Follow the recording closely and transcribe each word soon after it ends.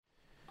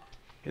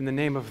In the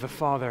name of the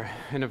Father,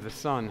 and of the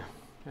Son,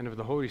 and of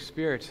the Holy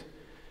Spirit,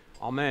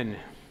 Amen.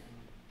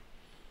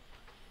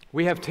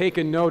 We have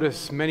taken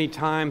notice many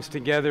times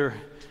together,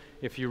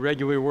 if you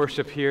regularly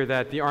worship here,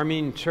 that the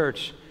Armenian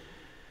Church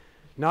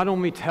not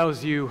only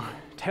tells you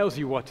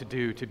what to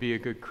do to be a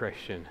good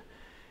Christian,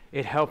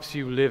 it helps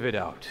you live it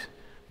out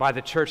by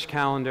the church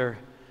calendar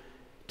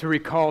to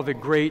recall the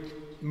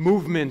great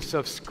movements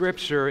of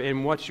Scripture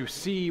in what you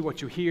see, what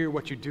you hear,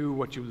 what you do,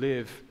 what you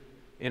live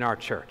in our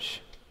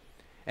church.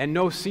 And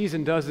no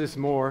season does this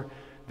more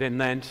than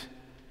Lent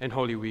and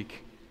Holy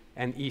Week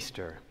and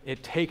Easter.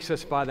 It takes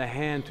us by the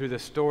hand through the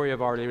story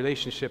of our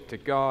relationship to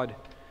God,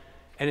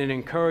 and it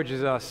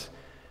encourages us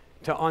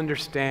to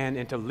understand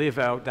and to live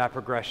out that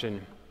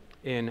progression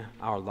in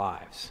our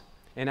lives.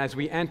 And as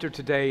we enter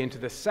today into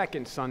the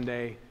second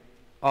Sunday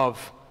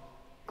of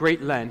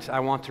Great Lent, I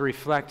want to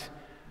reflect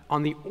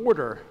on the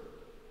order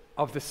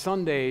of the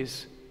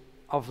Sundays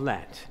of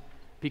Lent,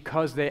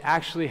 because they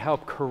actually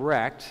help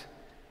correct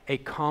a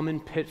common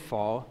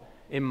pitfall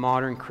in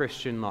modern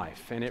Christian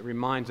life, and it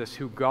reminds us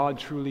who God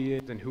truly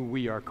is and who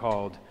we are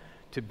called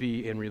to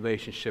be in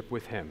relationship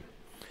with Him.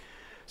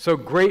 So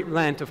Great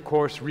Lent, of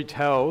course,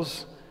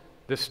 retells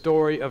the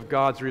story of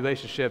God's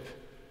relationship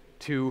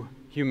to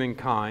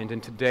humankind,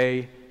 and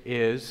today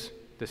is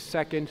the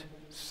second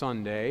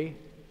Sunday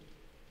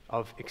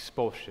of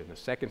expulsion, the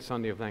second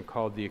Sunday of Lent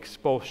called the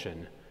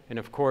expulsion. And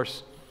of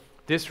course,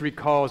 this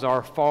recalls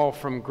our fall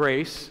from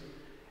grace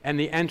and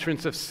the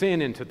entrance of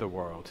sin into the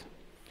world.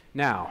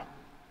 Now,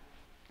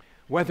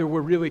 whether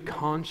we're really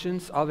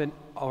conscious of it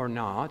or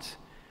not,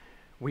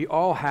 we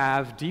all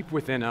have deep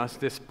within us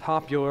this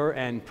popular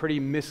and pretty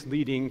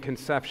misleading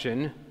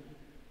conception,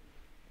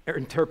 or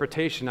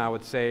interpretation, I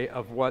would say,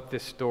 of what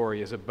this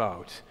story is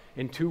about.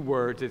 In two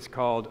words, it's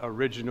called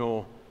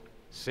original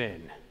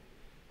sin,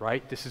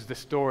 right? This is the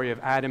story of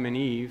Adam and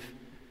Eve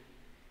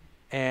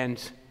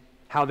and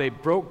how they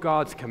broke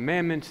God's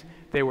commandment.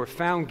 They were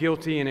found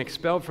guilty and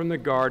expelled from the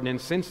garden,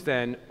 and since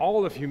then,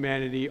 all of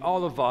humanity,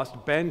 all of us,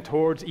 bend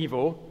towards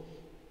evil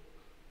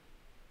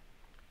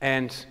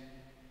and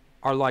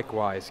are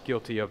likewise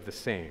guilty of the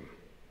same.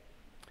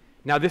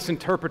 Now, this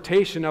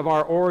interpretation of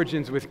our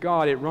origins with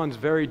God, it runs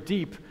very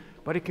deep,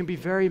 but it can be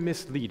very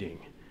misleading.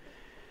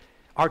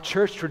 Our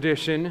church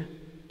tradition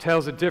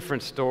tells a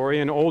different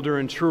story, an older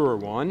and truer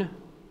one,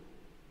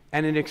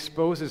 and it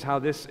exposes how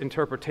this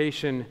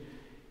interpretation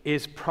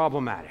is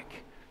problematic.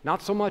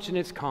 Not so much in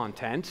its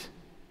content,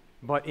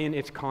 but in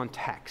its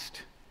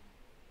context.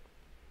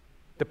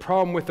 The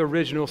problem with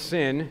original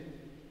sin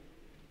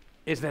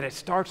is that it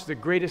starts the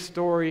greatest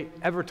story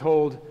ever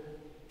told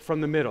from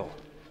the middle,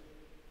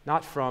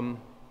 not from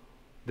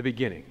the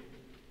beginning.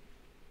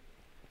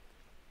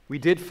 We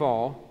did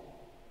fall,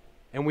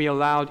 and we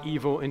allowed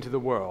evil into the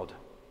world.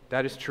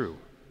 That is true.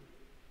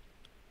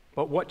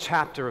 But what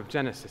chapter of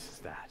Genesis is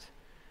that?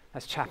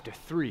 That's chapter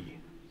 3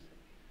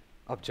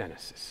 of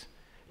Genesis.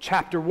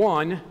 Chapter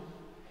 1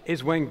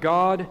 is when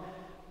God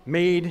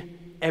made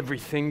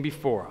everything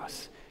before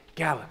us.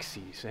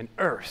 Galaxies and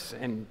earths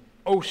and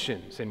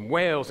oceans and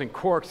whales and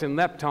quarks and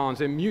leptons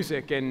and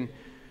music and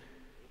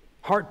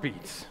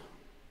heartbeats.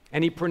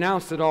 And He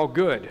pronounced it all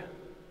good.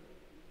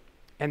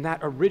 And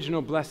that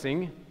original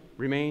blessing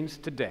remains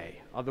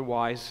today.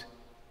 Otherwise,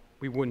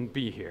 we wouldn't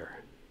be here.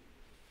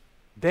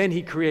 Then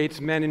He creates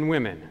men and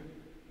women.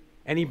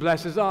 And He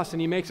blesses us and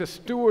He makes us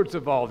stewards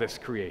of all this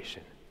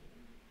creation.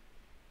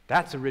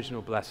 That's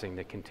original blessing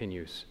that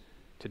continues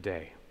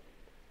today.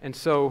 And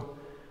so,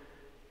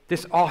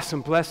 this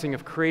awesome blessing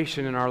of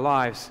creation in our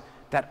lives,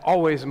 that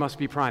always must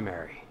be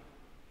primary.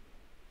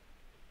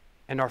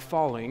 And our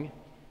falling,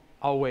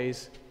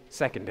 always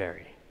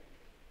secondary.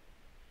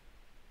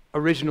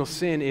 Original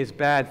sin is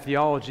bad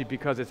theology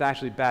because it's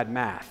actually bad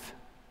math.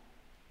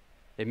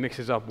 It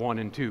mixes up 1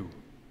 and 2.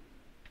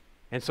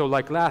 And so,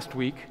 like last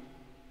week,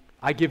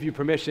 I give you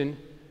permission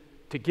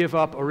to give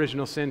up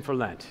original sin for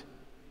Lent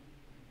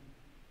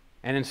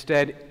and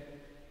instead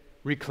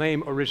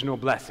reclaim original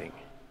blessing.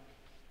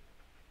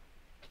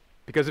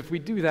 Because if we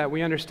do that,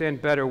 we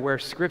understand better where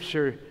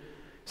Scripture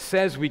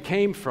says we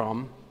came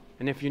from,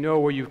 and if you know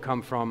where you've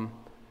come from,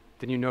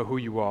 then you know who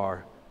you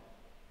are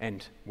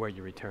and where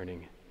you're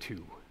returning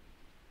to.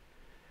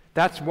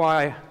 That's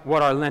what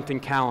our Lenten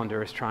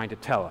calendar is trying to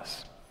tell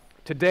us.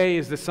 Today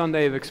is the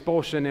Sunday of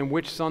expulsion, and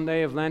which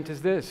Sunday of Lent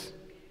is this?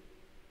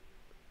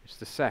 It's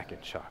the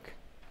second, Chuck.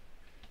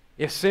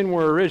 If sin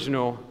were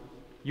original,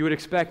 you would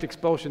expect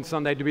Expulsion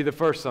Sunday to be the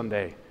first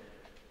Sunday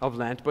of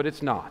Lent, but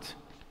it's not.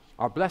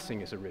 Our blessing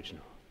is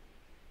original.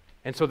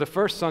 And so the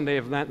first Sunday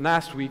of Lent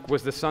last week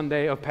was the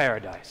Sunday of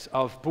paradise,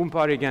 of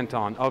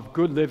Pumparigenton, of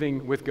good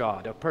living with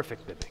God, of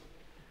perfect living.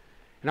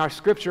 And our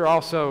scriptures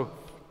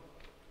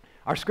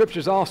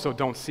also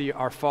don't see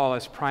our fall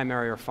as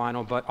primary or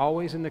final, but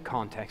always in the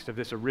context of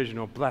this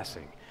original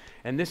blessing.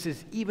 And this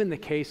is even the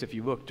case if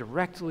you look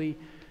directly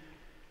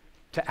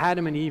to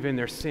Adam and Eve in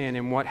their sin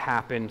and what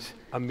happened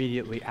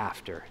immediately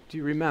after. Do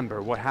you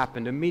remember what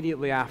happened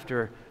immediately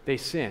after they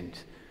sinned?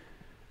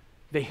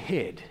 They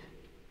hid.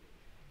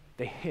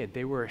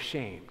 They were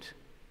ashamed.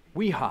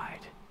 We hide.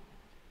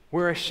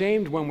 We're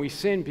ashamed when we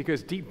sin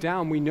because deep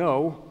down we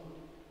know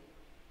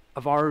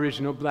of our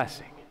original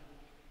blessing.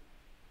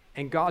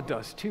 And God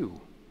does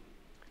too.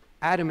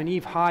 Adam and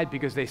Eve hide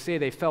because they say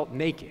they felt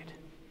naked.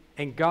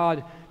 And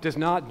God does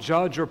not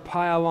judge or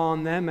pile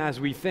on them as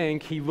we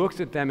think. He looks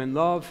at them in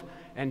love,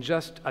 and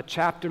just a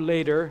chapter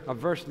later, a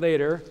verse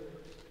later,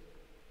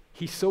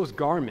 he sews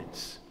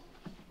garments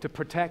to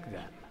protect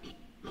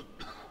them,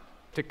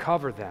 to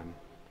cover them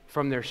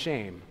from their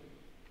shame.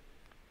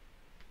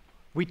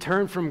 We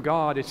turn from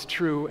God, it's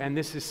true, and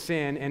this is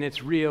sin, and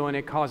it's real, and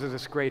it causes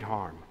us great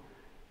harm.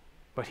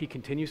 But he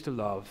continues to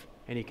love,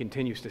 and he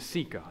continues to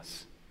seek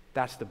us.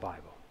 That's the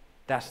Bible.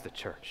 That's the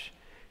church.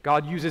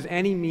 God uses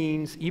any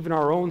means, even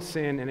our own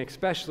sin, and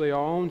especially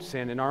our own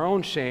sin and our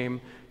own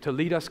shame, to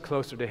lead us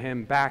closer to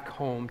him, back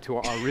home to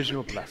our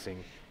original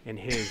blessing in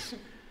his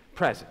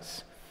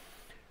presence.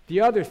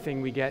 The other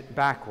thing we get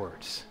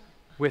backwards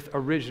with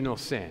original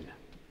sin,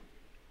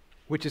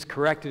 which is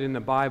corrected in the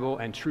Bible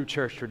and true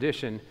church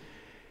tradition,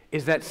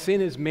 is that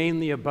sin is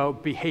mainly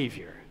about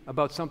behavior,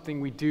 about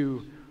something we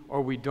do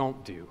or we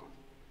don't do.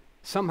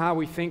 Somehow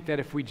we think that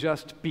if we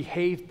just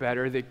behave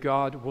better, that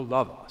God will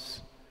love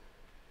us.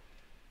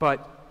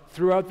 But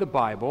throughout the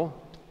Bible,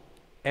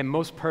 and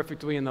most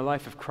perfectly in the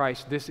life of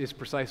Christ, this is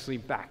precisely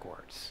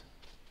backwards.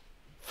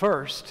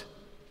 First,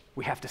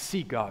 we have to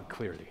see God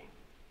clearly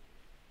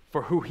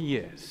for who he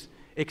is,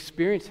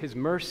 experience his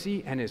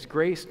mercy and his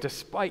grace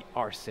despite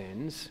our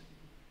sins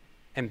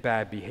and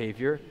bad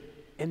behavior,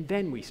 and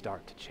then we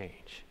start to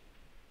change.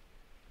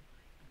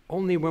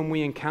 Only when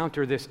we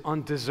encounter this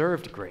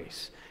undeserved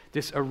grace,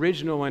 this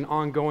original and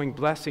ongoing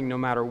blessing no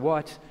matter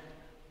what,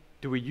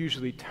 do we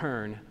usually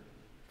turn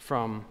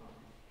from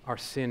our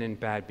sin and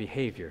bad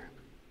behavior.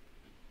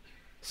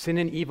 Sin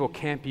and evil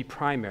can't be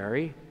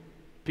primary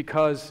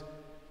because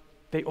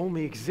they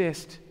only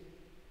exist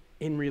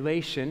in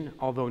relation,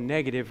 although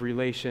negative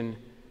relation,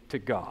 to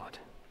God.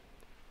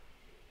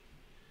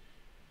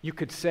 You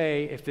could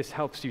say, if this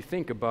helps you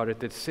think about it,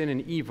 that sin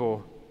and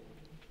evil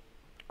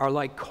are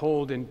like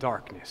cold and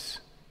darkness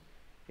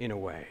in a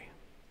way.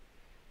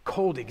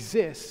 Cold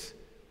exists,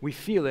 we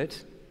feel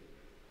it,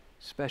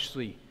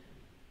 especially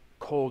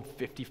cold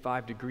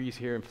 55 degrees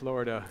here in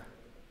Florida.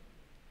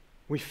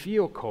 We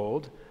feel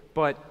cold,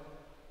 but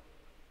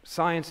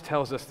science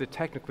tells us that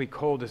technically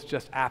cold is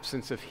just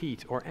absence of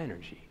heat or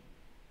energy.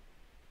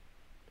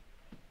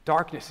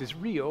 Darkness is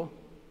real,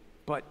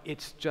 but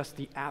it's just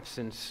the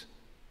absence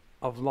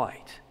of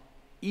light.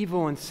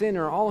 Evil and sin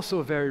are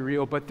also very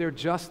real, but they're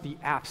just the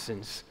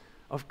absence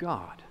of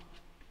God.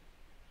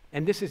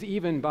 And this is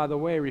even, by the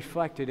way,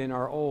 reflected in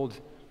our old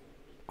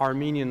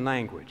Armenian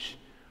language.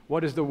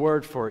 What is the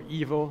word for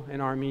evil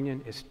in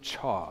Armenian? Is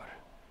char.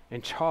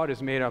 And char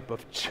is made up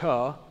of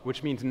cha,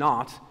 which means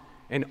not,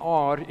 and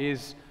ar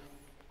is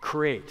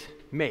create,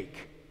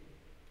 make.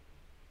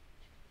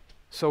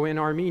 So in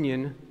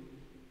Armenian,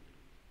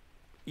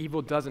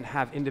 evil doesn't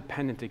have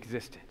independent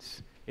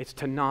existence. It's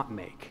to not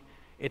make.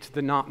 It's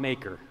the not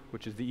maker,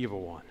 which is the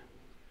evil one.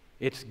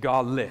 It's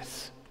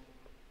godless.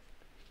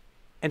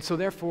 And so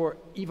therefore,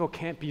 evil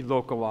can't be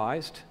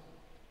localized.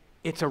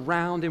 It's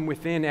around and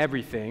within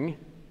everything.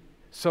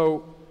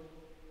 So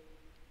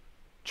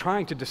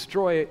trying to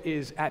destroy it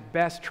is at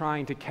best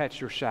trying to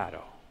catch your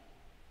shadow.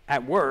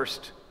 At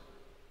worst,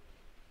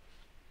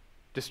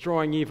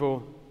 destroying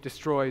evil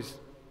destroys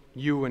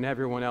you and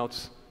everyone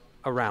else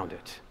around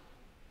it.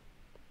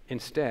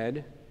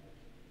 Instead,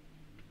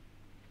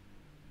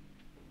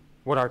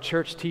 what our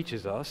church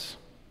teaches us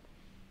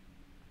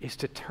is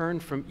to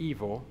turn from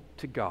evil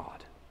to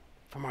God.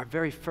 From our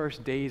very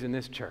first days in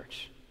this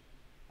church,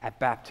 at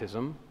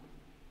baptism,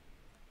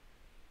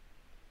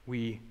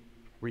 we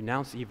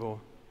renounce evil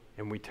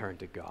and we turn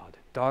to God.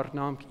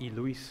 Darnamk I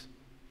luis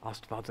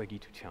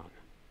astvadzagituchan.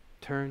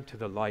 Turn to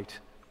the light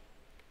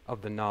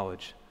of the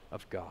knowledge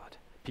of God.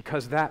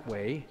 Because that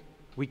way,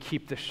 we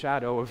keep the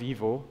shadow of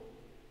evil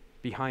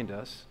behind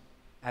us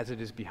as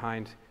it is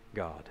behind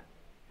God.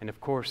 And of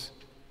course,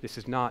 this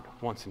is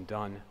not once and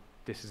done.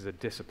 This is a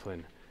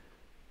discipline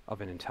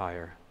of an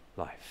entire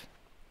life.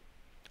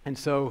 And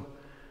so,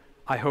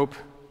 I hope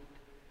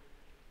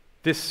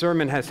this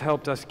sermon has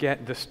helped us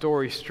get the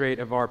story straight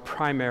of our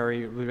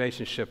primary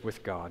relationship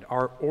with God.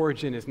 Our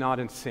origin is not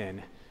in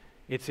sin,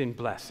 it's in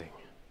blessing.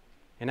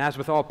 And as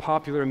with all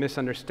popular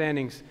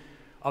misunderstandings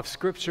of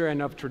Scripture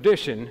and of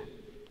tradition,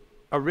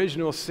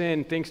 original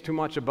sin thinks too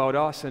much about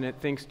us and it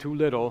thinks too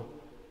little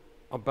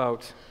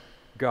about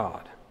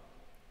God.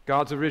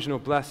 God's original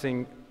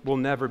blessing will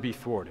never be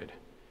thwarted.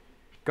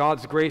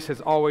 God's grace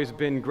has always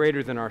been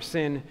greater than our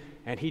sin,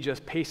 and he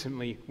just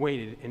patiently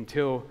waited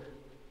until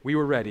we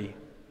were ready,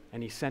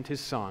 and he sent his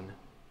Son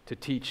to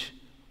teach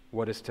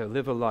what is to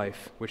live a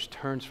life which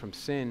turns from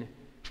sin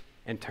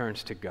and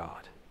turns to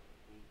God.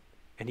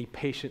 And he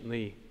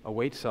patiently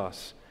awaits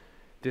us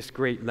this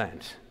great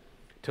Lent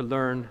to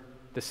learn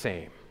the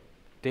same,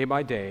 day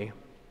by day,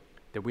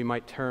 that we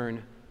might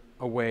turn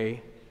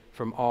away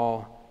from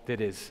all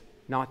that is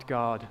not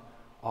God,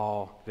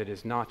 all that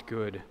is not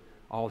good,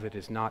 all that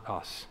is not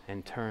us,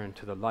 and turn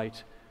to the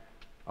light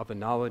of the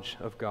knowledge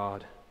of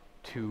God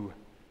to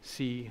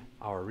see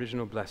our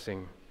original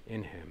blessing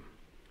in him,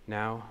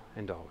 now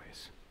and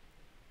always,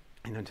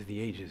 and unto the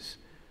ages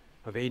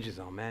of ages.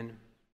 Amen.